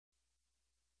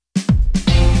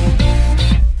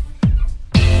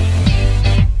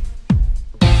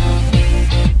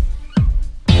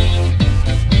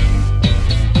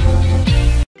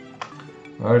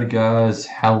Alrighty guys,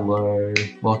 hello,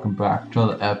 welcome back to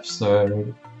another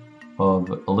episode of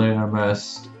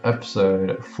ElliniaMS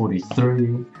episode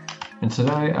 43, and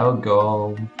today our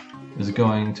goal is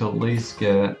going to at least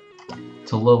get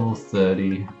to level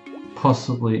 30,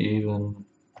 possibly even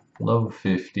level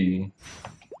 50,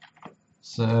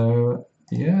 so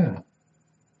yeah,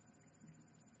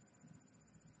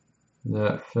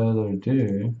 without further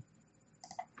ado,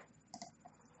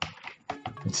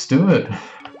 let's do it.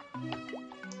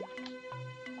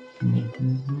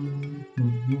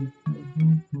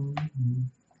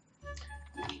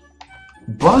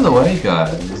 By the way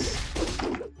guys,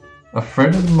 a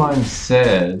friend of mine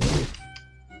said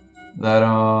that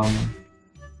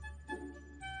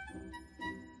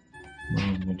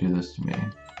let me do this to me.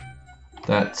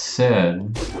 That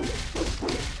said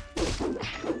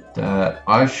that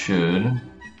I should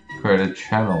create a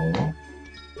channel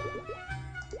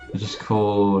which is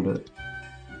called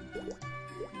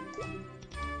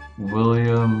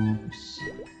William's,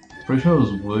 pretty sure it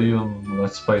was William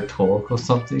Let's Play Talk or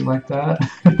something like that.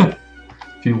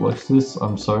 If you watch this,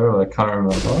 I'm sorry, I can't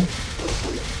remember.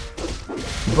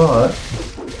 But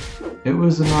it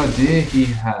was an idea he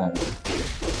had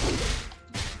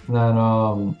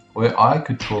that where I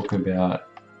could talk about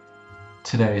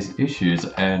today's issues,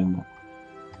 and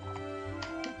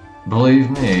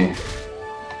believe me,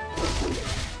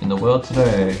 in the world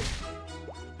today,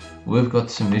 we've got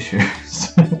some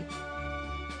issues.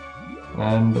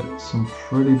 And some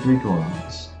pretty big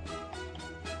ones.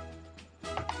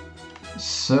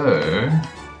 So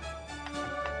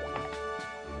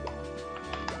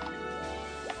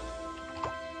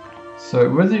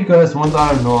whether you guys want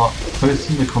that or not, post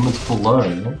in the comments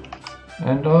below.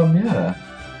 And yeah,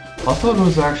 I thought it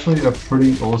was actually a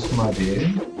pretty awesome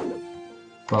idea.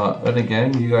 But then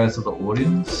again, you guys are the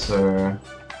audience, so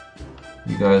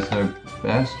you guys know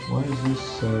best. Why is this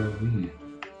so weird?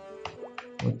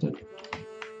 What the?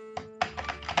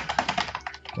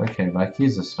 Okay, like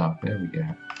here's the stuff. There we go.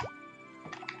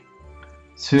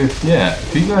 So yeah,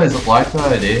 if you guys like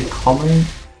that idea, comment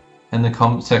in the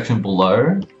comment section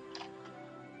below,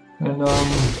 and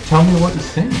tell me what you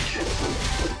think.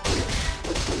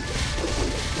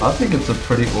 I think it's a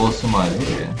pretty awesome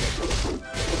idea.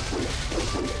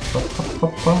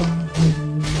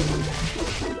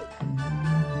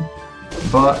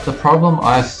 But the problem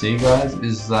I see, guys,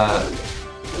 is that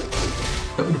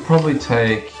it would probably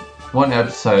take, one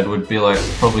episode would be like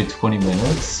probably 20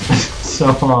 minutes.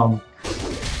 So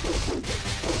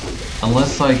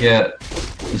unless I get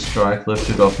the strike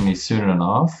lifted off me soon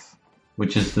enough,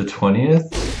 which is the 20th,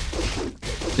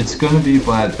 it's gonna be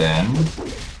by then.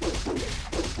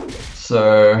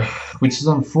 So, which is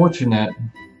unfortunate,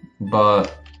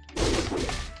 but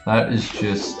that is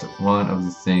just one of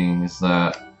the things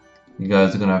that you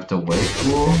guys are gonna have to wait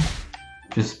for,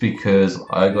 just because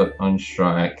I got on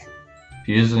strike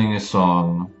using a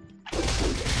song.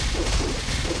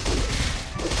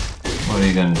 What are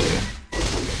you gonna do?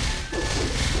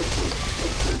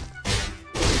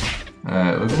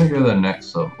 Alright, we're gonna go to the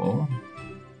next level,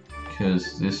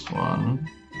 because this one,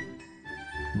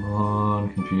 come on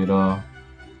computer,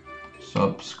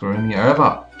 stop screwing me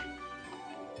over.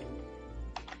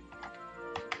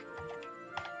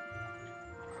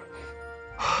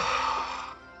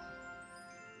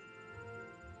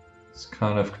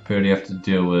 Kind of computer you have to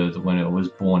deal with when it was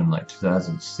born in like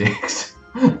 2006.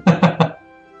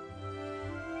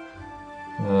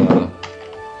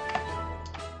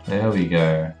 There we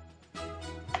go.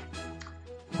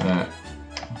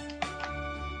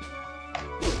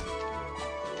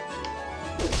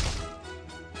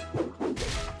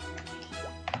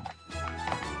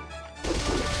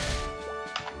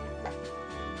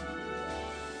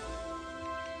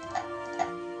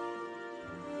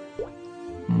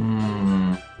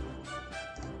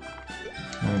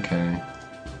 Okay.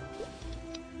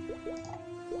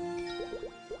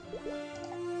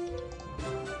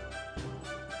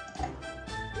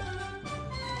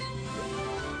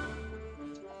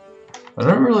 I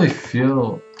don't really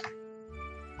feel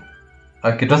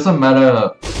like it doesn't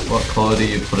matter what quality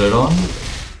you put it on,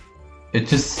 it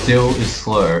just still is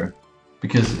slow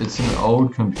because it's an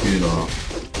old computer.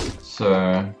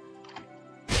 So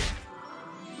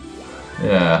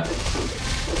yeah.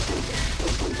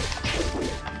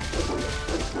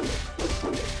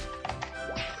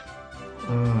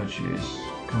 Oh jeez,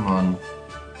 come on.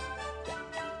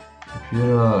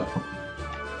 Computer.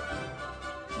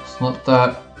 It's not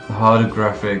that hard of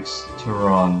graphics to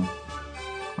run.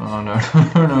 Oh no,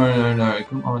 no,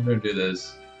 come on, don't do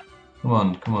this. Come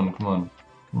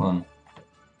on.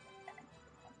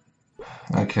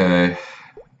 Okay,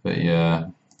 but yeah.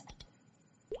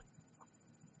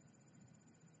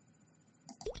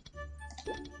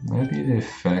 Maybe the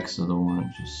effects are the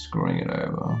one just screwing it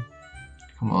over.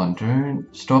 Come on, don't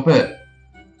stop it!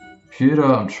 Computer,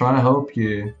 I'm trying to help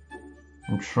you.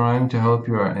 I'm trying to help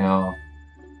you right now.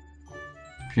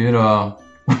 Computer,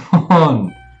 come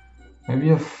on! Maybe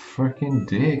a freaking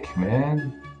dick,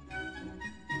 man.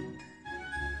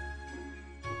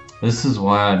 This is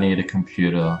why I need a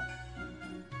computer.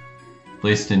 At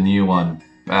least a new one,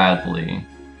 badly.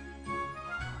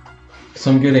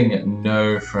 So I'm getting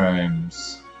no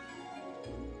frames.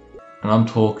 And I'm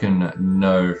talking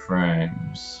no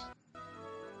frames.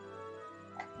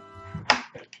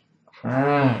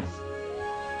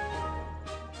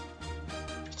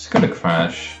 It's gonna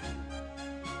crash.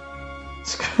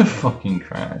 It's gonna fucking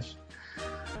crash.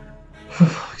 For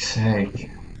fuck's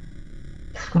sake.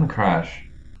 It's gonna crash.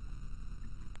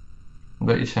 I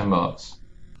bet you $10.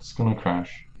 It's gonna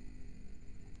crash.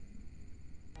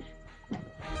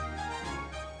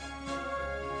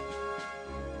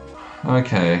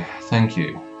 Okay, thank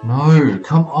you. No,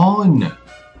 come on!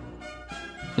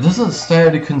 It doesn't stay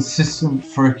at a consistent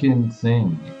freaking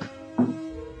thing.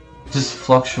 It just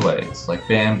fluctuates, like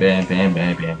bam, bam, bam,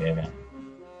 bam, bam, bam, bam.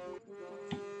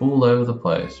 All over the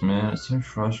place, man. It's so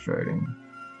frustrating.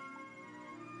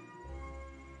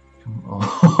 Come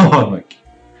on, like...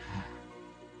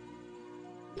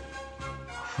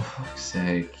 For fuck's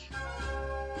sake.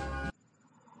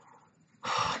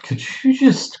 Could you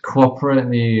just cooperate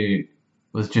me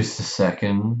with just a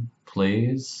second,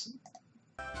 please?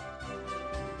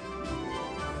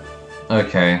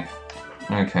 Okay.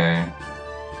 Okay.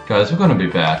 Guys, we're gonna be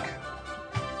back.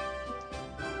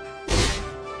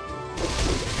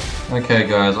 Okay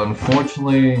guys,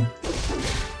 unfortunately,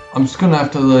 I'm just gonna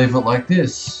have to leave it like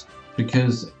this.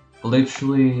 Because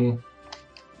literally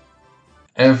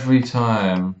every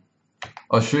time...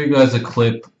 I'll show you guys a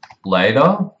clip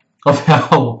later of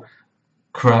how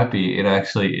crappy it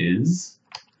actually is.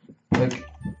 Like,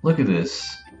 look at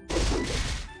this.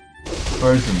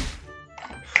 Frozen.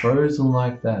 Frozen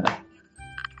like that.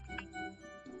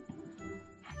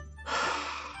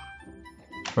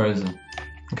 Frozen.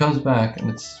 It comes back and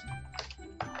it's...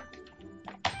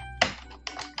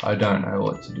 I don't know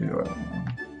what to do right now.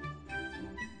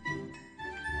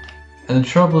 And the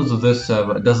trouble is with this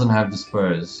server, it doesn't have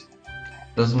dispose.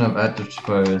 It doesn't have at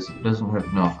dispose, it doesn't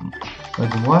have nothing.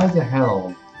 Like, why the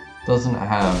hell doesn't it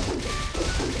have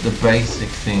the basic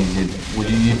things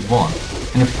you'd want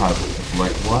in a private server?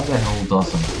 Like, why the hell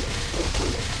doesn't?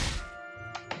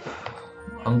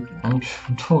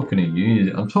 I'm talking to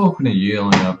you. I'm talking to you,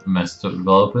 ElliniaMS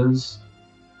developers.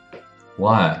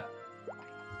 Why?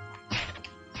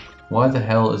 Why the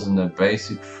hell isn't there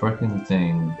basic freaking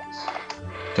things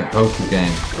to help the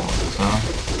game performance, huh?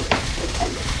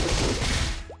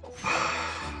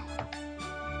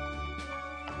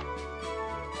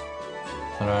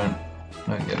 I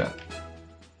don't get it.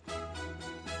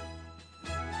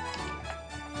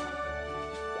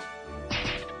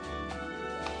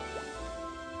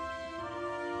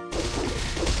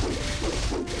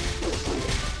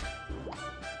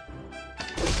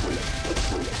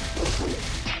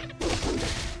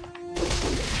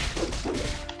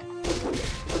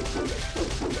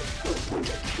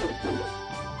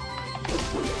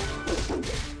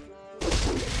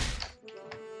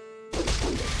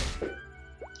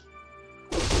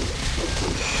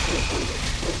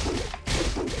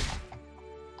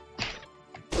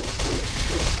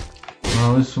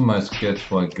 Well, this almost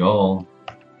gets my goal.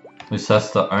 At least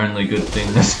that's the only good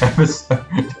thing this episode.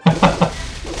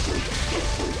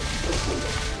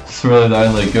 It's really the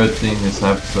only good thing this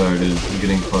episode is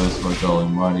getting close to my goal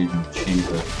and might even achieve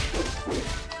it.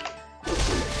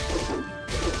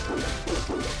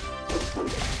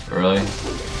 Really?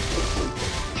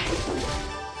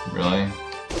 Really?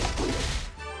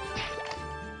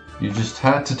 You just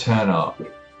had to turn up.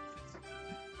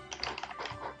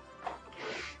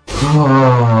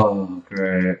 Oh,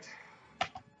 great.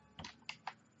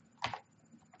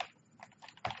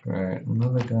 Great,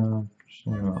 another guy.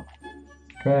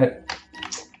 Great.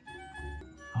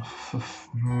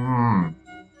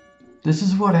 This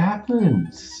is what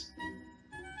happens.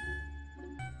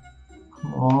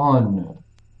 Come on.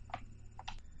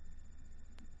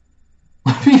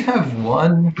 Let me have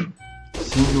one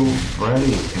single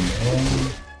break,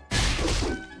 man.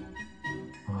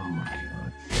 Oh my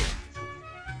god.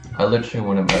 I literally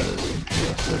want to buy this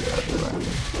computer so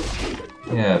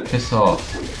badly. Yeah, piss off.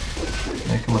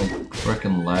 Making my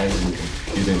frickin' lagging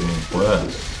computer even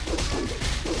worse.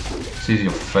 Sees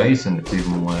your face and it's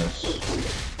even worse.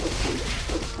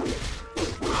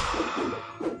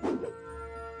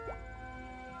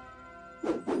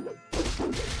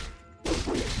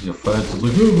 Sees your face is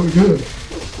like, oh my god,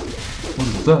 what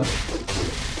is that?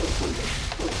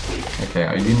 Okay,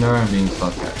 you know I'm being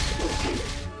sarcastic.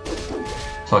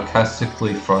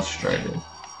 Sarcastically frustrated.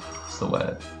 That's the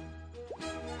word.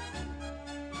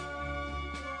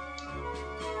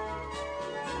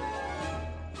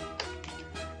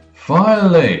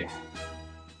 Finally!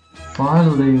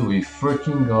 Finally, we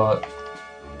freaking got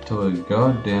to a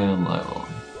goddamn level.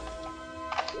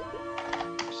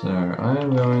 So, I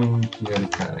am going to go to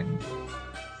chatting.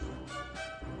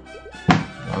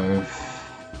 Oh,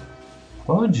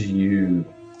 fudge you.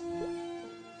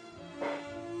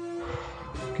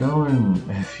 Go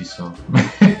and F yourself,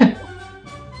 man.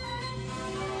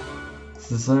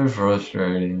 This is so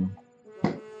frustrating.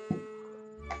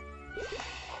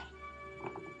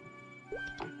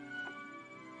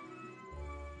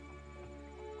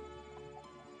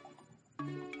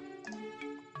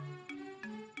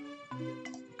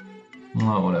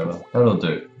 Oh, whatever. That'll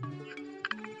do.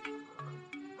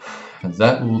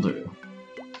 That will do.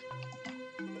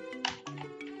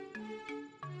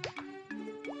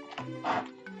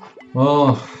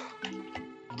 Well,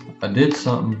 I did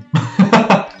something.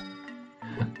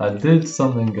 I did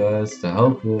something, guys, to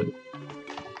help it.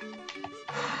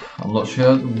 I'm not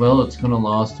sure how well it's gonna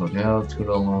last or how it's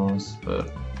gonna last, but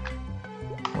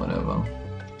whatever.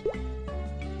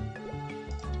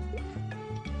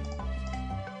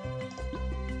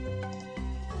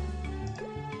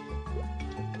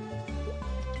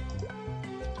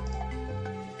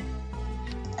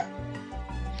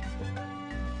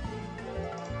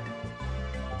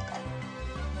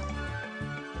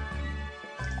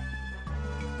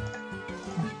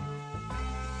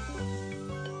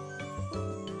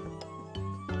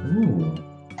 Ooh.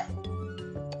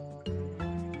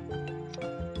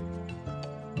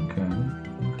 Okay.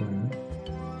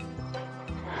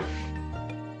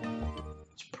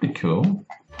 It's pretty cool.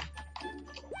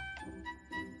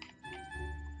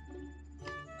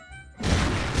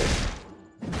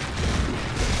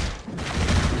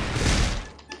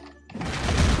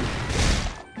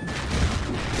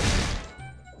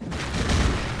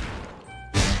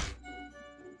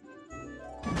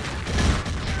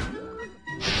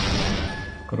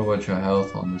 Gotta watch your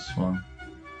health on this one.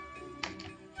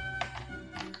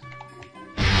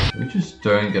 We just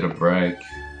don't get a break.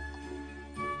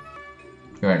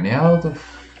 Right now, the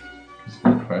just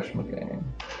gonna crash my game.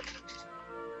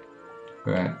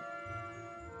 Great.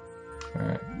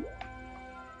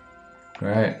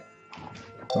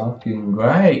 Fucking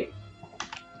great.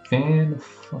 Fan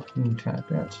fucking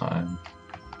tap out time.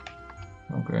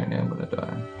 Oh great, now I'm gonna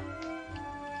die.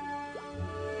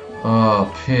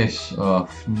 Oh, piss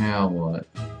off. Now what?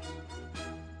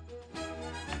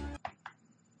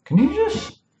 Can you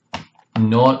just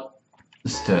not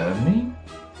disturb me?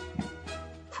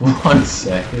 For 1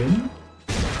 second?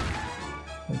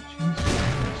 Oh, Jesus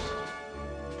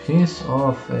Christ. Piss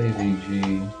off,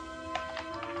 AVG.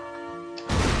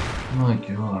 Oh my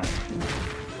god.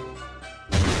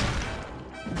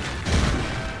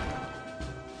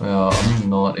 Well, I'm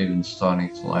not even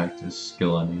starting to like this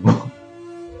skill anymore.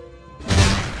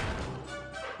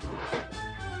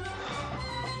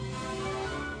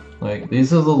 Like,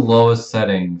 these are the lowest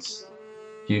settings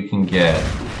you can get,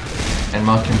 and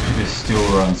my computer still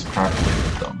runs crappily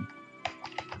with them.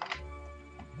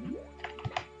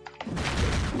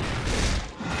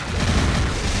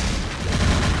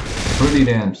 Pretty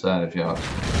damn sad if you ask me.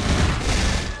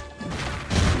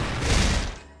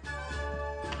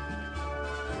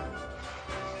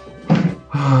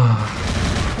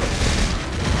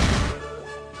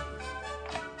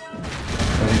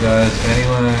 Hey guys,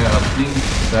 anyway, I think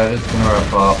that is gonna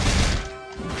wrap up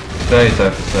today's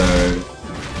episode.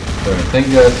 So thank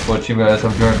you guys for watching, guys.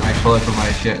 I'm going to make sure to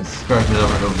my shit and subscribe to them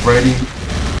already.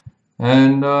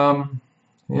 And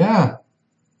yeah.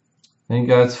 Thank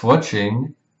you guys for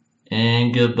watching.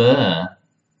 And goodbye.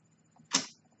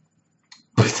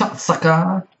 Peace out,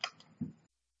 sucker.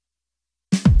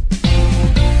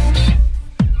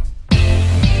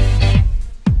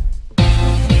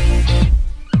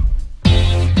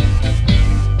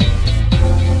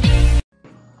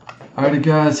 Alrighty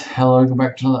guys, hello, welcome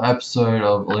back to another episode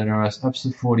of ElliniaMS,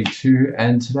 episode 42,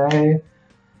 and today,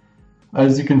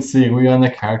 as you can see, we are in the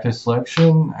character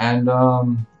selection, and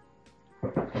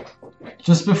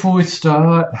just before we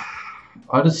start,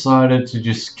 I decided to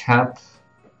just cap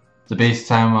the Beast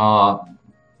Tamer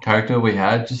character we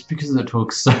had, just because it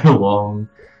took so long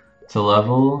to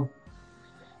level.